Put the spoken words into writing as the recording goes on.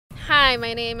Hi,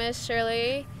 my name is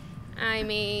Shirley.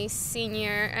 I'm a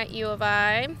senior at U of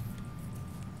I.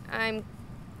 I'm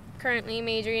currently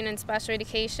majoring in special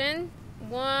education.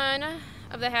 One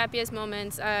of the happiest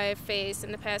moments I've faced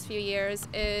in the past few years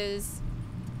is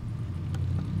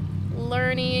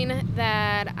learning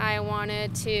that I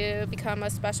wanted to become a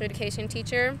special education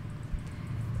teacher.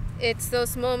 It's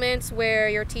those moments where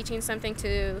you're teaching something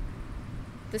to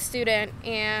the student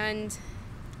and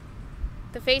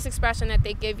the face expression that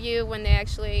they give you when they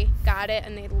actually got it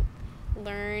and they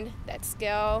learned that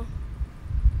skill,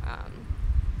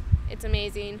 it's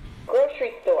amazing.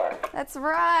 Grocery store. That's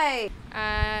right.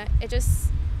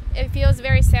 It feels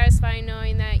very satisfying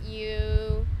knowing that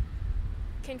you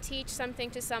can teach something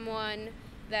to someone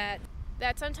that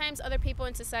sometimes other people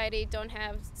in society don't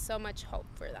have so much hope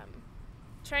for them.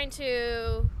 Trying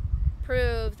to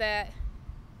prove that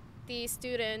these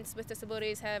students with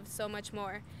disabilities have so much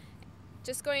more.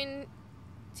 Just going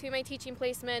to my teaching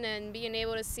placement and being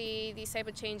able to see these type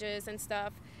of changes and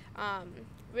stuff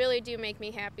really do make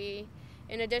me happy.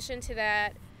 In addition to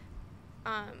that,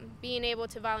 being able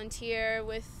to volunteer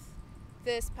with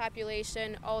this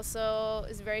population also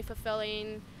is very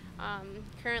fulfilling.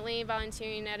 Currently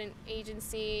volunteering at an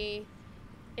agency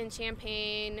in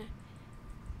Champaign.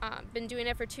 Been doing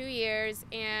it for 2 years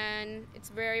and it's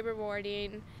very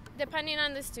rewarding. Depending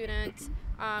on the student,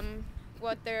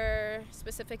 what their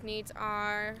specific needs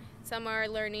are. Some are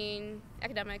learning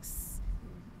academics,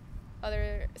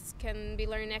 others can be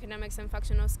learning academics and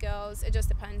functional skills. It just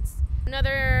depends.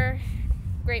 Another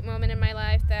great moment in my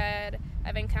life that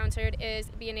I've encountered is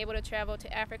being able to travel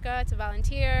to Africa to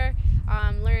volunteer,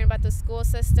 learn about the school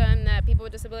system that people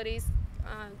with disabilities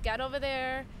get over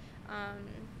there.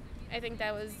 I think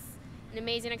that was an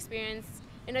amazing experience,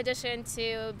 in addition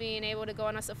to being able to go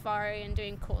on a safari and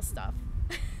doing cool stuff.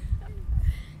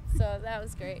 So that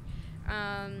was great.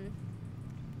 And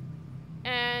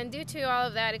due to all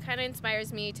of that, it kind of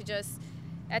inspires me to just,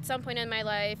 at some point in my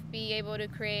life, be able to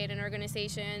create an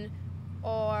organization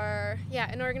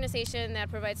an organization that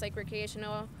provides like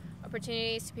recreational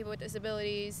opportunities to people with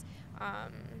disabilities,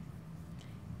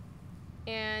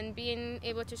 and being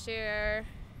able to share,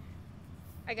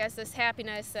 I guess, this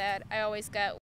happiness that I always get